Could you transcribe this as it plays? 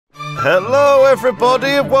Hello everybody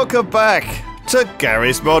and welcome back to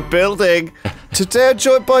Garry's Mod Building. Today I'm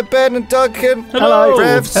joined by Ben and Duncan. Hello.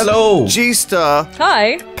 Revs. Hello. G-Star.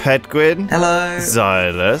 Hi. Pedguin. Hello.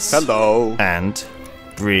 Xylus. Hello. And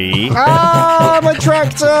Bree. My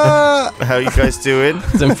tractor! How are you guys doing?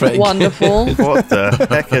 Wonderful. What the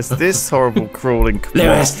heck is this horrible crawling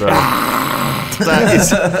monster? That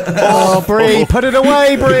is Oh, Bree, put it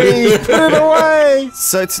away, Bree! Put it away!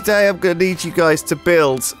 So today I'm going to need you guys to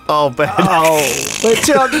build, Ben, They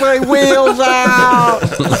took my wheels out!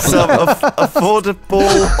 some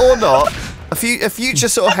affordable or not, a future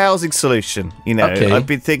sort of housing solution. You know, Okay. I've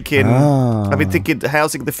been thinking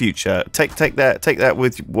housing the future. Take that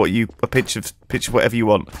with what you a pitch of whatever you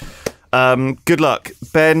want. Good luck,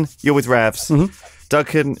 Ben. You're with Ravs.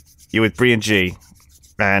 Duncan, you're with Bree and G,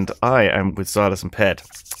 and I am with Silas and Ped.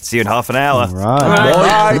 See you in half an hour.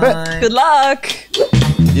 Right. Good luck.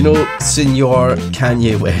 You know, Senor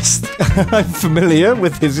Kanye West. I'm familiar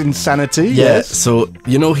with his insanity, Yeah, yes. so,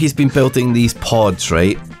 you know, he's been building these pods,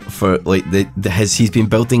 right? For, like, he's been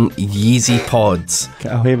building Yeezy pods.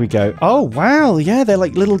 Oh, here we go. Oh, wow, yeah, they're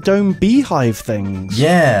like little dome beehive things.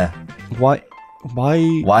 Yeah. Why?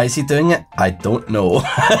 Why is he doing it? I don't know.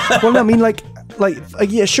 Well, no, I mean,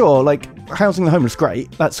 yeah, sure, like, housing the homeless, great,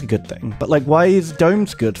 that's a good thing. But, like, why is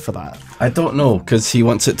domes good for that? I don't know, because he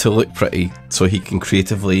wants it to look pretty so he can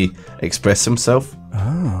creatively express himself.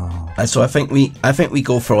 Oh. And so I think we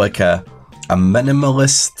go for, like, a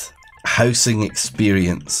minimalist housing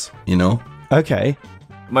experience, you know? Okay.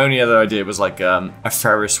 My only other idea was like a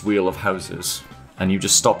Ferris wheel of houses, and you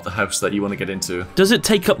just stop the house that you want to get into. Does it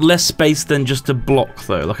take up less space than just a block,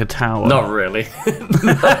 though, like a tower? Not really.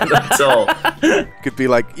 Not at all. Could be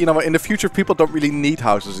like, you know, in the future, people don't really need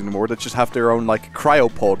houses anymore. They just have their own, like,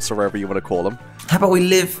 cryopods or whatever you want to call them. How about we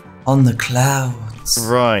live on the clouds?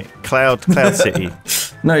 Right, Cloud City.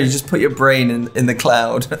 No, you just put your brain in the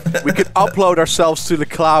cloud. We could upload ourselves to the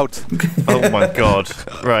cloud. Oh my god.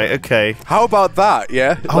 Right, okay. How about that,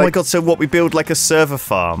 yeah? Oh my god, so what, we build like a server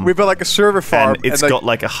farm? We build like a server farm. And it's got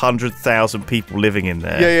like 100,000 people living in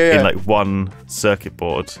there. Yeah. In like one circuit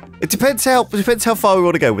board. It depends how far we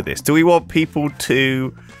want to go with this. Do we want people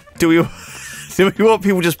to... Do we want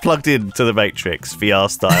people just plugged into the Matrix, VR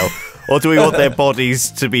style? Or do we want their bodies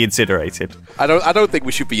to be incinerated? I don't think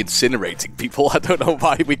we should be incinerating people. I don't know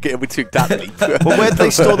why we took that leap. Well, where do they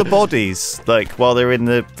store the bodies? Like, while they're in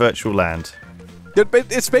the virtual land?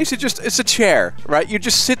 It's basically it's a chair, right? You're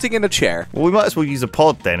just sitting in a chair. Well, we might as well use a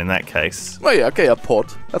pod then, in that case. Well, yeah, okay, a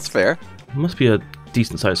pod. That's fair. It must be a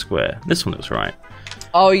decent-sized square. This one looks right.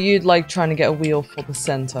 Oh, you'd like trying to get a wheel for the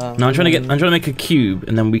center. No, I'm trying to make a cube,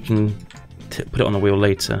 and then we can put it on the wheel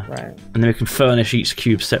later. Right. And then we can furnish each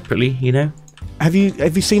cube separately, you know? Have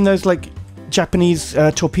you seen those, like, Japanese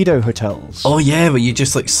torpedo hotels? Oh yeah, where you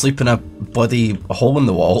just like sleep in a bloody hole in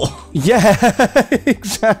the wall. Yeah,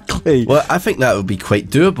 exactly. Well, I think that would be quite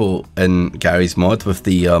doable in Garry's mod with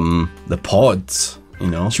the pods, you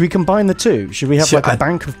know. Should we combine the two? Should we have like a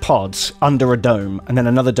bank of pods under a dome and then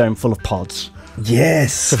another dome full of pods?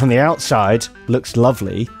 Yes. So from the outside, looks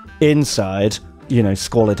lovely. Inside, you know,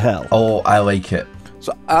 squalid hell. Oh, I like it.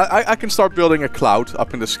 So I can start building a cloud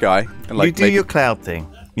up in the sky. And like you do your cloud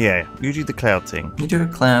thing. Yeah, you do the cloud thing. You do a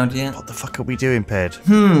cloud, yeah. What the fuck are we doing, Ped?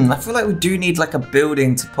 I feel like we do need like a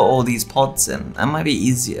building to put all these pods in. That might be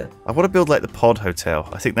easier. I want to build like the pod hotel.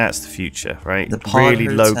 I think that's the future, right? The pod really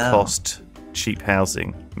hotel. low cost, cheap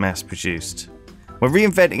housing, mass produced. We're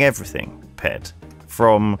reinventing everything, Ped.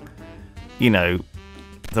 From, you know,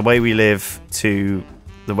 the way we live to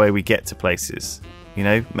the way we get to places. You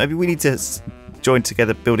know, maybe we need to join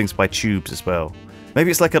together buildings by tubes as well. Maybe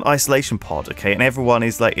it's like an isolation pod, okay, and everyone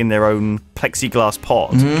is like in their own plexiglass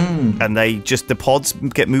pod, and the pods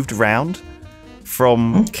get moved around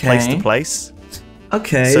from place to place.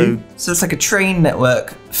 Okay. So it's like a train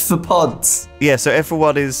network for pods. Yeah, so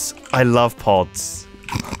everyone is. I love pods.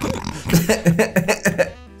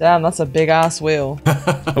 Damn, that's a big ass wheel.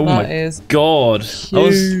 Oh my god.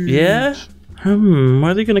 Yeah?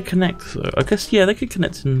 Where are they going to connect though? I guess, yeah, they could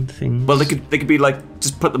connect in things. Well, they could be like,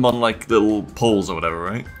 just put them on like little poles or whatever,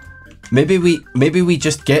 right? Maybe we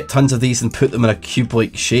just get tons of these and put them in a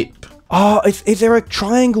cube-like shape. Oh, is there a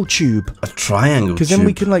triangle tube? A triangle tube? Because then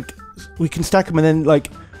we can stack them and then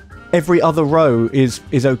like every other row is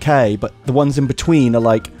okay, but the ones in between are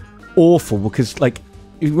like awful because like,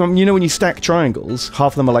 you know when you stack triangles,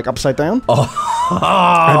 half of them are like upside down?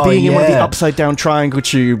 And being in one of the upside down triangle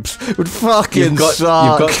tubes would fucking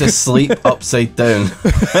suck. You've got to sleep upside down.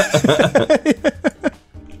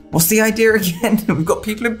 What's the idea again? We've got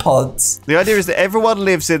people in pods. The idea is that everyone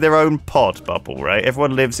lives in their own pod bubble, right?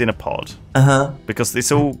 Everyone lives in a pod. Because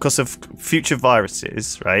it's all because of future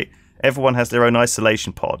viruses, right? Everyone has their own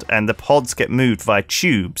isolation pod, and the pods get moved via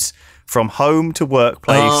tubes from home to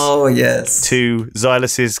workplace to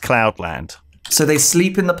Xylus's Cloudland. So they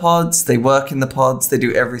sleep in the pods, they work in the pods, they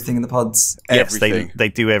do everything in the pods. Yes, they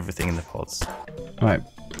do everything in the pods. All right.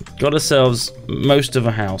 Got ourselves most of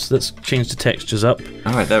a house. Let's change the textures up.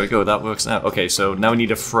 All right, there we go. That works out. Okay, so now we need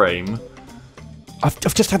a frame. I've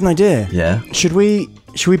just had an idea. Yeah. Should we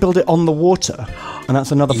build it on the water? And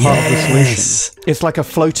that's another part of the solution. It's like a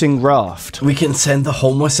floating raft. We can send the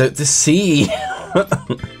homeless out to sea.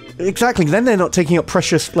 Exactly. Then they're not taking up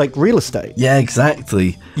precious like real estate. Yeah,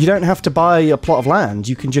 exactly. You don't have to buy a plot of land.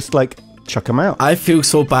 You can just like chuck them out. I feel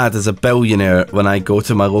so bad as a billionaire when I go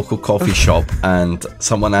to my local coffee shop and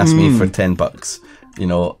someone asks me for $10. You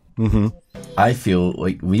know, I feel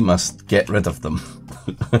like we must get rid of them.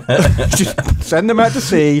 Just send them out to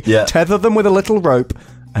sea, tether them with a little rope,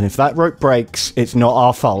 and if that rope breaks, it's not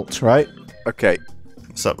our fault, right? Okay.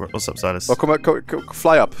 What's up, Silas? Well, come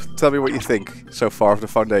fly up. Tell me what you think so far of the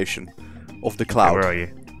foundation of the cloud. Where are you?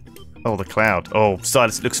 Oh, the cloud. Oh,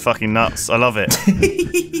 Silas, it looks fucking nuts. I love it.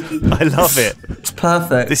 I love it. It's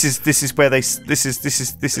perfect. This is where they. This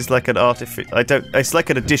is like an artificial. It's like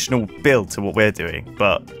an additional build to what we're doing,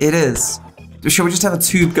 but it is. Should we just have a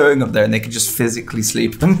tube going up there and they can just physically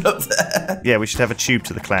sleep up there? Yeah, we should have a tube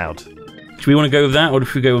to the cloud. Should we want to go with that, or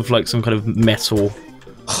should we go with like some kind of metal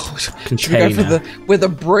container? Should we go with a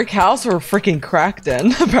brick house or a freaking crack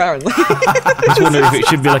den? Apparently. I just wonder if it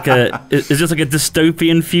should be like is this like a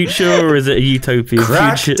dystopian future or is it a utopian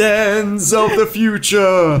future? Dens of the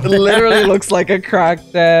future. It literally looks like a crack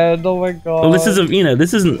den. Oh my god. Well, this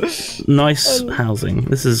isn't nice housing.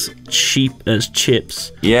 This is cheap as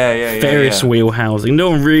chips. Yeah. Ferris wheel housing. No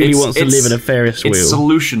one really wants to live in a Ferris wheel. It's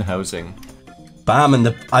solution housing. Bam,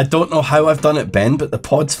 and I don't know how I've done it, Ben, but the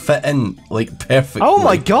pods fit in like perfectly. Oh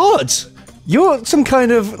my god! You're some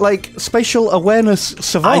kind of like spatial awareness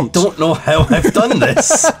savant. I don't know how I've done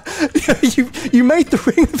this. you made the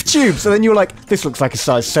ring of tubes, and then you were like, "This looks like a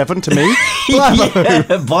size 7 to me." Yeah,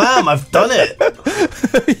 bam! I've done it.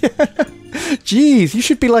 Jeez, you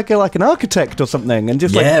should be like an architect or something, and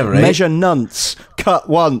just measure nunts, cut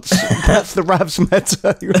once. That's the Rav's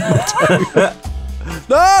meta.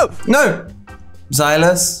 No.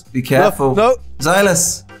 Xylus, be careful. No.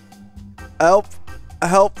 Xylus. Help.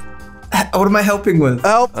 What am I helping with?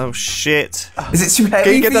 Help. Oh shit. Is it too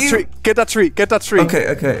heavy Get that tree. Get that tree.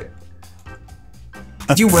 Okay.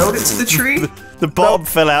 Did you weld it to the tree? The bomb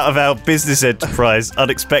fell out of our business enterprise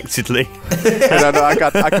unexpectedly. No, I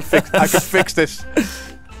can fix this.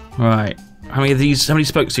 Right. How many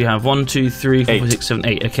spokes do you have? 1, 2, 3, 4, 5, 6, 7,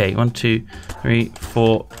 8. Okay, 1, 2, 3,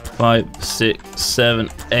 4, 5, 6, 7,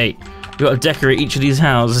 8. We've got to decorate each of these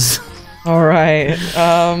houses. All right.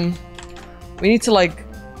 We need to like.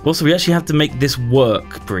 Also, we actually have to make this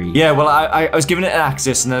work, Bree. Yeah, well, I was giving it an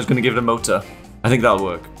axis and I was going to give it a motor. I think that'll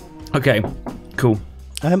work. Okay, cool.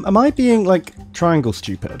 Am I being like triangle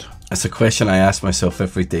stupid? That's a question I ask myself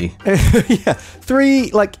every day. Yeah,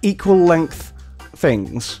 3 like equal length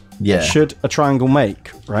things. Yeah. Should a triangle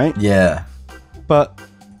make, right? Yeah. But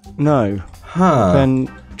no. Huh. Then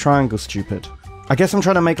triangle stupid. I guess I'm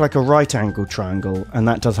trying to make like a right angle triangle, and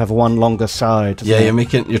that does have one longer side. Yeah,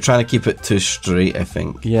 you're trying to keep it too straight, I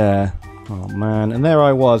think. Yeah. Oh man, and there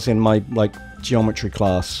I was in my like geometry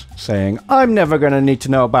class saying, I'm never going to need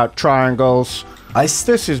to know about triangles.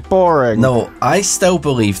 This is boring. No, I still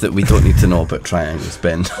believe that we don't need to know about triangles,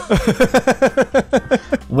 Ben.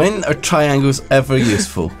 When are triangles ever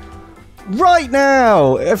useful? Right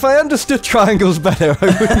now! If I understood triangles better, I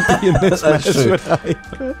wouldn't be in this mess, would I?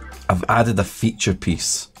 I've added a feature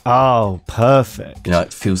piece. Oh, perfect. You know,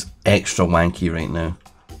 it feels extra wanky right now.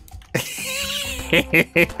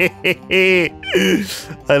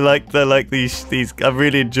 I like these. I'm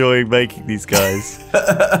really enjoying making these guys.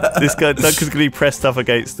 This guy Duncan's gonna be pressed up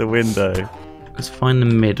against the window. Let's find the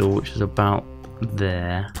middle, which is about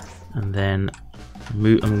there, and then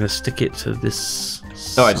I'm gonna stick it to this.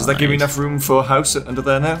 All right, does that give me enough room for a house under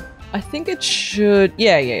there now? I think it should.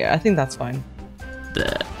 Yeah. I think that's fine.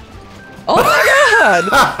 There. Oh my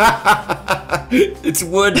god! It's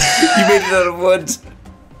wood. You made it out of wood.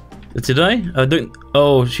 Did I? I don't.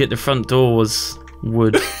 Oh shit! The front door was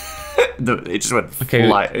wood. It just went. Okay.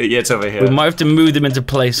 Yeah, it's over here. We might have to move them into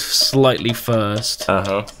place slightly first.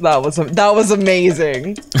 That was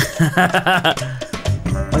amazing.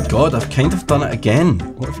 My god, I've kind of done it again.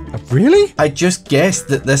 Really? I just guessed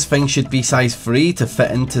that this thing should be size 3 to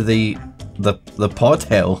fit into the pod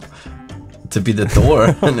hill. to be the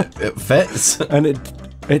door, and it fits. And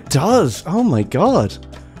it does. Oh my god.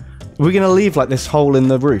 We're gonna leave like this hole in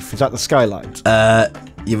the roof. Is that the skylight? Yeah,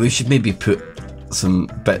 we should maybe put some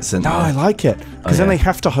bits in No, there. I like it because then yeah. they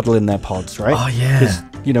have to huddle in their pods, right? Oh, yeah.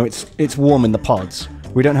 Because it's warm in the pods.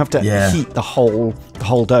 We don't have to heat the whole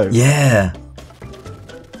dome. Yeah.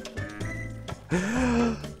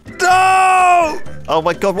 No! Oh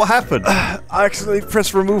my god, what happened? I accidentally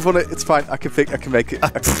pressed remove on it. It's fine. I can make it. I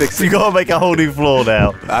can fix You it. gotta make a whole new floor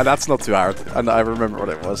now. That's not too hard. And I remember what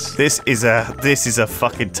it was. This is a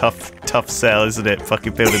fucking tough sell, isn't it?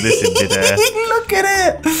 Fucking building this in midair. Look at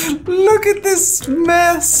it! Look at this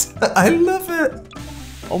mess! I love it!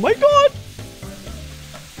 Oh my god!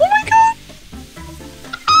 Oh my god!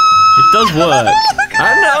 It does work.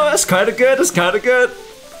 I know, it's kind of good. It's kind of good.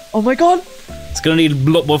 Oh my god! It's gonna need a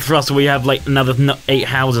lot more thrust. So we have like another 8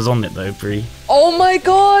 houses on it though, Bree. Oh my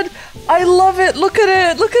god! I love it! Look at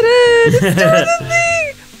it! Look at it! It's doing the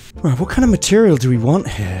thing! Right, what kind of material do we want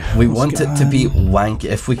here? We want it to be wanky.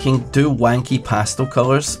 If we can do wanky pastel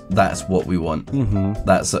colors, that's what we want. Mm-hmm.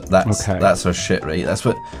 That's our shit, right? That's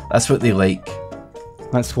what they like.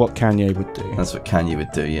 That's what Kanye would do. That's what Kanye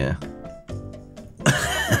would do, yeah.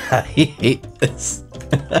 I hate this.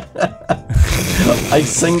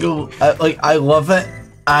 I love it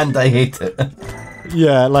and I hate it.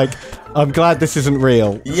 Yeah, like I'm glad this isn't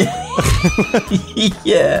real. Yeah.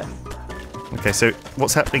 Yeah. Okay, so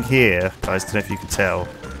what's happening here, guys, I don't know if you can tell,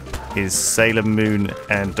 is Sailor Moon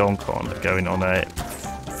and Donkon are going on a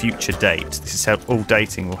future date. This is how all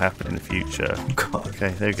dating will happen in the future. God. Okay,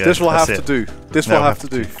 there we go. This will That's have it. to do. This That'll will have to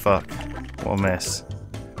do. Fuck. What a mess.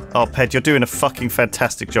 Oh, Ped, you're doing a fucking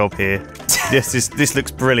fantastic job here. This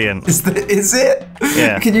looks brilliant. Is it?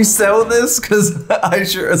 Yeah. Can you sell this? Because I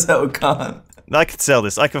sure as hell can't. I could sell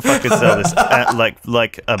this. I can fucking sell this at,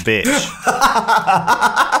 like a bitch.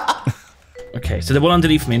 Okay, so the one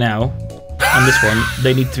underneath me now, and this one,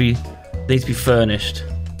 they need to be furnished.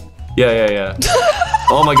 Yeah.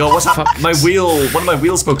 Oh my god, what's happened? My wheel, one of my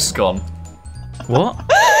wheel spokes is gone. What?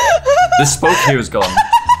 This spoke here is gone.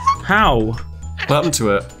 How? What happened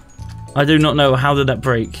to it? I do not know. How did that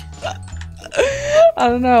break? I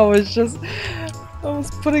don't know, it's just... I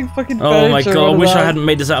was putting fucking Oh my furniture god, I on wish I that. hadn't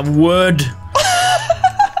made this out of wood. Do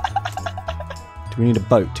we need a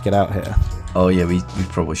boat to get out here? Oh yeah, we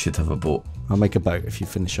probably should have a boat. I'll make a boat if you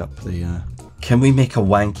finish up the... Can we make a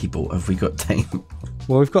wanky boat if we got time?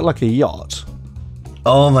 Well, we've got like a yacht.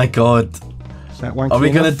 Oh my god. Is that wanky Are we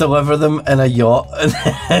going to enough? deliver them in a yacht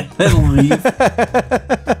and then leave?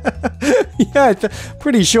 Yeah,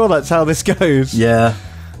 pretty sure that's how this goes. Yeah.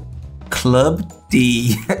 Club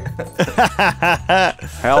D.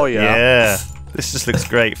 Hell yeah. Yeah. This just looks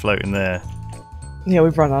great floating there. Yeah,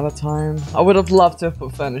 we've run out of time. I would have loved to have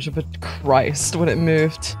put furniture, but Christ, when it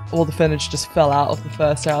moved, all the furniture just fell out of the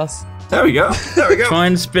first house. There we go. There we go. Try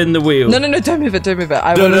and spin the wheel. No, don't move it, don't move it.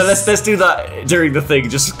 No, let's do that during the thing,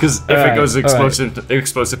 just because if Alright, it goes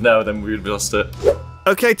explosive now, then we'd lost it.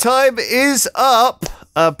 Okay, time is up.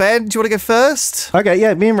 Ben, do you want to go first? Okay,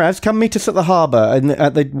 yeah, me and Raz, come meet us at the harbour and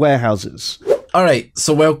at the warehouses. All right,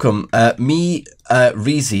 so welcome. Me,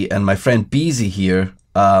 Reezy, and my friend Beezy here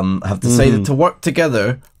have decided to work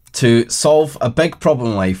together to solve a big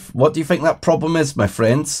problem in life. What do you think that problem is, my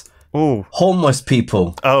friends? Oh. Homeless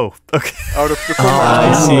people. Oh, okay. Out of the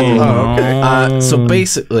I see. Oh, okay. So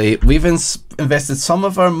basically, we've invested some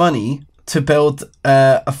of our money to build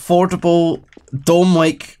affordable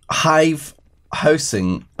dome-like hive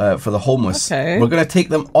housing for the homeless. Okay. We're going to take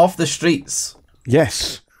them off the streets.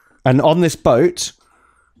 Yes. And on this boat,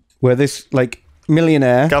 where this, like,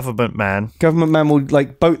 millionaire Government man. government man will,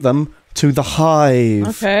 like, boat them to the hive.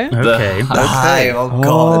 Okay. Okay. The hive, oh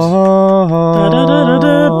god.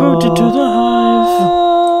 Booted to the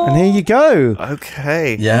hive. And here you go.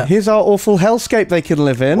 Okay. Yeah. Here's our awful hellscape they can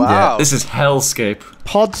live in. Wow. This is hellscape.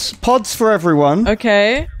 Pods for everyone.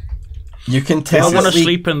 Okay. You can I tell want to that we,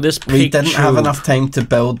 sleep in this pig we didn't have tube. enough time to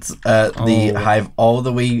build the hive all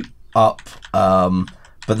the way up.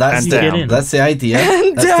 But that's And the, down. that's the idea.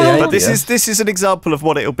 That's the idea. But this is an example of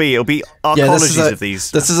what it'll be. It'll be arcologies of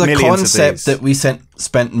these. This is a millions of concept these. that we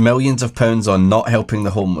spent millions of pounds on not helping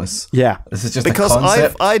the homeless. Yeah. This is just Because a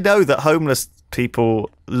concept. I know that homeless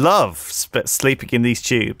people love sleeping in these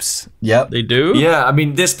tubes. Yep. They do? Yeah, I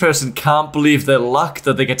mean, this person can't believe their luck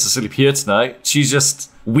that they get to sleep here tonight. She's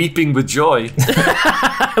just weeping with joy.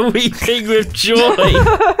 Weeping with joy.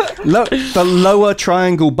 The lower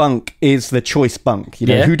triangle bunk is the choice bunk. You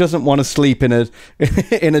know, Yeah. who doesn't want to sleep in a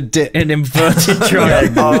dip? An inverted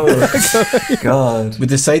triangle. Oh god. We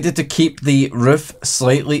decided to keep the roof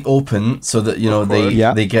slightly open so that, you know,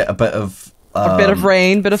 Yeah. they get a bit of A bit of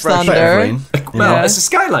rain, bit of fresh thunder. rain. Well, it's a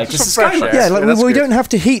skylight, just a fresh skylight. air. Yeah, like that's we good. don't have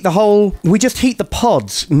to heat the whole. We just heat the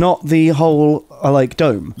pods, not the whole like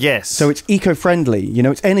dome. Yes. So it's eco-friendly. You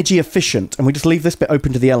know, it's energy efficient, and we just leave this bit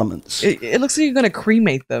open to the elements. It looks like you're gonna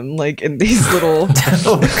cremate them, like in these little.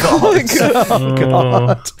 Oh god. Oh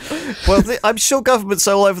God! Well, I'm sure governments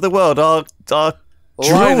all over the world are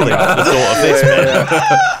Line drooling it at the thought of this.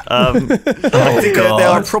 I think that there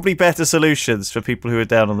are probably better solutions for people who are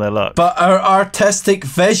down on their luck. But our artistic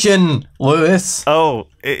vision, Lewis. Oh,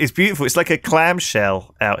 it's beautiful. It's like a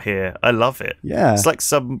clamshell out here. I love it. Yeah. It's like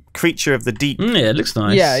some creature of the deep. Yeah, it looks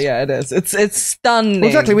nice. Yeah, it is. It's stunning. Well,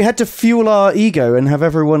 exactly. We had to fuel our ego and have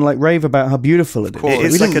everyone like rave about how beautiful it is. It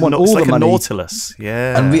is we like, didn't a, want it's all like the a money. nautilus.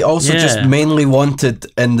 Yeah. And we also just Yeah. mainly wanted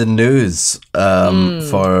in the news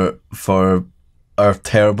for our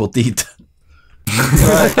terrible deed.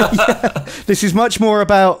 This is much more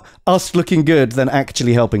about us looking good than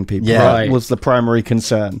actually helping people. Yeah. That Right. was the primary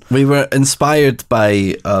concern. We were inspired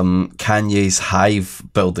by Kanye's Hive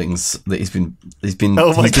buildings that he's been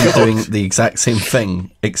Oh my God. doing the exact same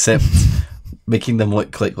thing except making them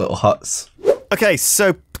look like little huts. Okay,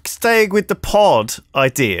 so staying with the pod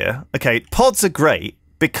idea. Okay, pods are great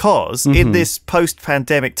because in this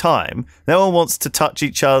post-pandemic time, no one wants to touch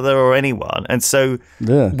each other or anyone, and so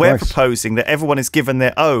Yeah, we're gross. proposing that everyone is given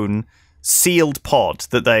their own sealed pod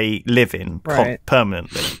that they live in Right.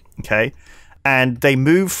 permanently. Okay, and they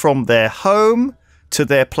move from their home to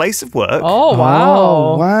their place of work Oh wow!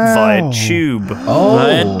 Oh, wow. via tube.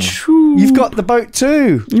 You've got the boat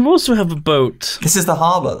too. You also have a boat. This is the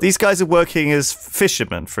harbour. These guys are working as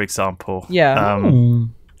fishermen, for example. Yeah.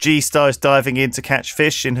 G-Star is diving in to catch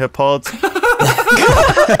fish in her pod.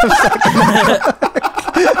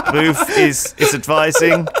 Booth is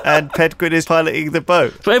advising, and Pedguin is piloting the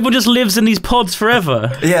boat. But everyone just lives in these pods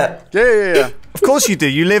forever. Yeah. Yeah. Of course you do.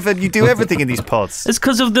 You live and you do everything in these pods. It's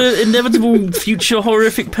because of the inevitable future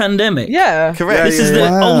horrific pandemic. Yeah. Correct. This is the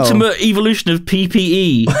Wow. ultimate evolution of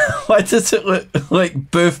PPE. Why does it look like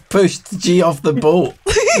Booth pushed G off the boat?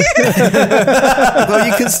 Well,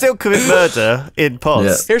 you can still commit murder in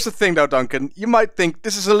pods. Here's the thing, though, Duncan. You might think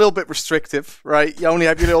this is a little bit restrictive, right? You only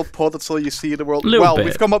have your little pod until you see the world. Little Well, bit.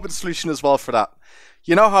 we've come up with a solution as well for that.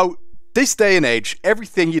 You know how this day and age,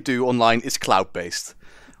 everything you do online is cloud-based.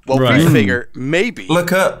 Well, Right. we figure maybe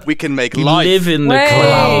Look up. we can make You live. live in the Wait,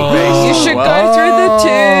 cloud. you should go through the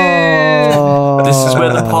tube. This is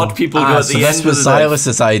where the pod people go at So the this end was of the day.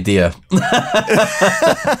 Silas's idea. What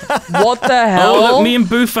the hell? Oh, look, me and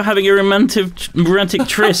Booth are having a romantic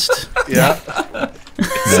tryst. Yeah.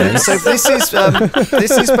 So this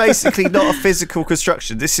is basically not a physical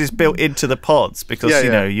construction. This is built into the pods because Yeah, you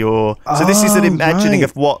yeah. know you're. So this is an imagining right.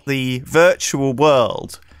 of what the virtual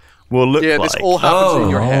world will look Yeah, like. this all happens in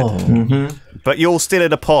your head. But you're still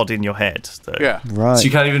in a pod in your head. Though. Yeah. Right. So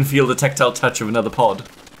you can't even feel the tactile touch of another pod.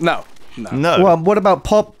 No. No. Well, what about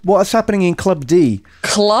pop? What's happening in Club D?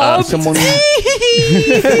 Club. Someone.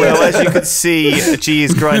 Well, as you can see, G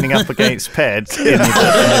is grinding up against Ped in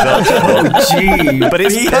the Gee. but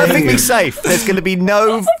it's perfectly safe. There's going to be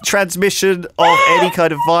no transmission of any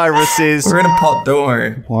kind of viruses We're in a pod, don't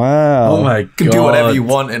worry. Wow. Oh my god. You can do whatever you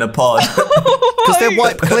want in a pod. because they're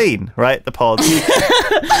wiped clean, right? The pods. They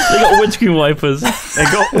got windscreen wipers. They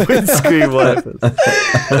got windscreen wipers.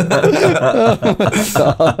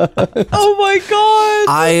 Oh my god.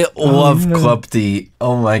 I love Club D.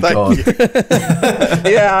 Oh my god.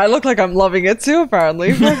 Yeah, I look like I'm loving it too,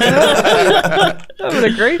 apparently. Having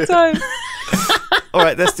a great time. All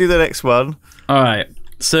right, let's do the next one. All right.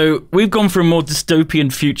 So we've gone for a more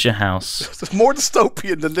dystopian future house. It's more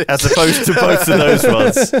dystopian than this. As opposed to both of those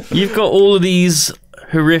ones. You've got all of these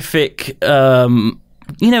horrific, in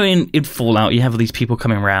Fallout, you have these people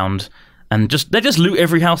coming around and they just loot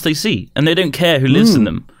every house they see, and they don't care who lives in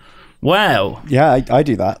them. Wow. Yeah, I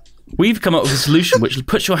do that. We've come up with a solution which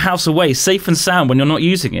puts your house away safe and sound when you're not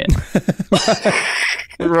using it.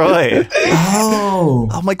 Right. Oh.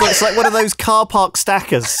 Oh my god, it's like one of those car park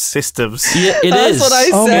stackers systems. Yeah, it That's is. what I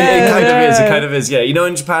Oh, said. It kind of is. It kind of is. Yeah. You know,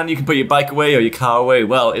 in Japan, you can put your bike away or your car away.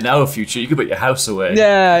 Well, in our future, you can put your house away.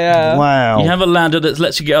 Yeah. Wow. You have a ladder that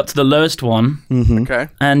lets you get up to the lowest one, Okay.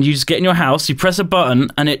 and you just get in your house, you press a button,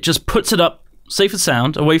 and it just puts it up safe and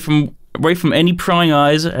sound, away from any prying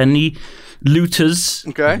eyes, any looters.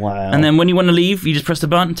 Okay. Wow. And then when you want to leave, you just press the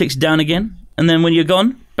button, it takes you down again, and then when you're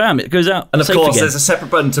gone, bam, it goes out. And of safe course, again. there's a separate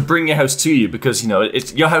button to bring your house to you because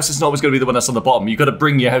your house isn't always going to be the one that's on the bottom. You've got to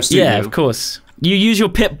bring your house to you. Yeah, of course. You use your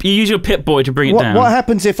pip boy to bring it down. What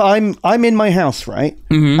happens if I'm in my house, right?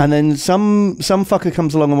 And then some fucker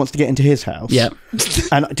comes along and wants to get into his house. Yeah.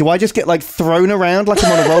 And do I just get like thrown around like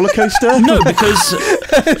I'm on a roller coaster? No, because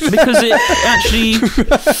it actually.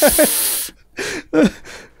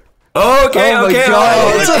 Okay, Oh my okay.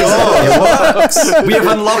 God. It works. We have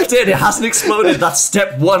unlocked it. It hasn't exploded. That's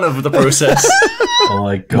step 1 of the process. Oh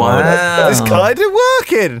my god. Wow. It's kind of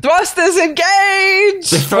working. Thrusters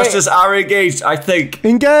engaged! The thrusters are engaged, I think.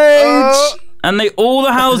 Engage! And all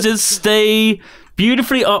the houses stay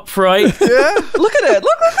beautifully upright. Look at it, look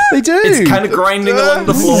at it! They do. It's kind of grinding along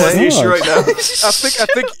the floor. That's the issue right now. I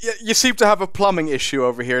think you seem to have a plumbing issue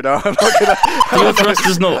over here now. I'm not gonna. Your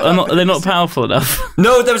thrusters they're not powerful enough.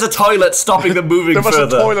 No, there was a toilet stopping them moving There was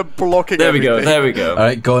further. a toilet blocking. There we go. everything. There we go. All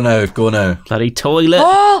right, go now. Bloody toilet.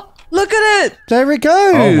 Oh, look at it! There it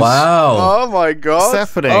goes. Oh wow. Oh my god.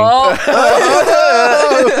 What's happening?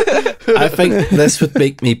 I think this would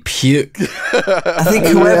make me puke. I think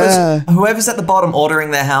whoever's at the bottom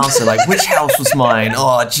ordering their house are like, which house was mine?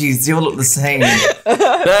 Oh, jeez, they all look the same.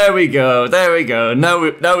 There we go. There we go. Now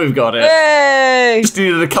we've got it. Hey! Just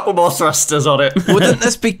needed a couple more thrusters on it. Wouldn't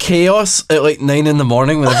this be chaos at like 9 in the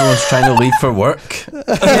morning when everyone's trying to leave for work?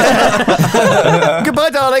 Goodbye,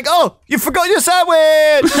 darling. Oh, you forgot your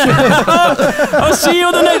sandwich. I'll see you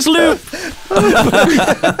on the next loop.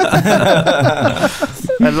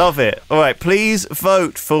 I love it. All right, please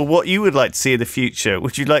vote for what you would like to see in the future.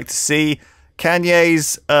 Would you like to see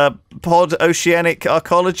Kanye's pod oceanic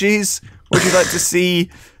arcologies? Would you like to see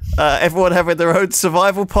everyone having their own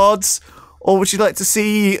survival pods? Or would you like to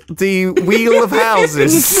see the wheel of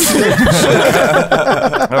houses? All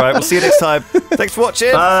right, we'll see you next time. Thanks for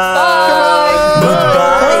watching. Bye.